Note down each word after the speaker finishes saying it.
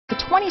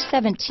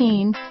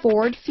2017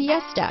 Ford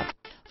Fiesta.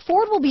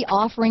 Ford will be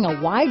offering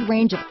a wide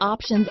range of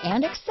options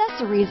and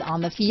accessories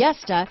on the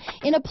Fiesta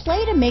in a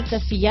play to make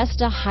the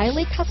Fiesta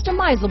highly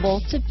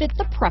customizable to fit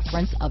the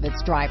preference of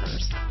its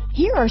drivers.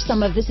 Here are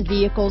some of this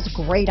vehicle's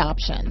great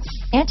options: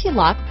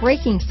 anti-lock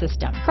braking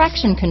system,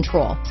 traction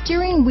control,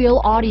 steering wheel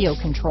audio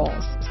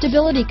controls,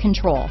 stability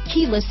control,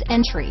 keyless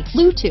entry,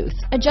 Bluetooth,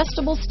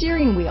 adjustable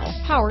steering wheel,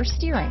 power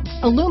steering,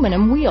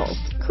 aluminum wheels,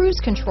 cruise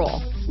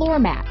control, floor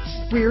mats,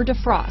 rear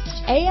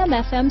defrost,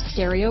 AM/FM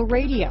stereo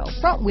radio,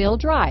 front wheel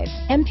drive,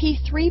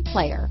 MP3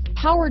 player,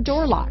 power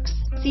door locks,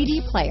 CD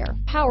player,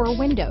 power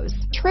windows,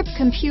 trip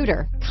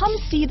computer. Come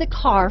see the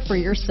car for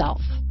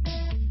yourself.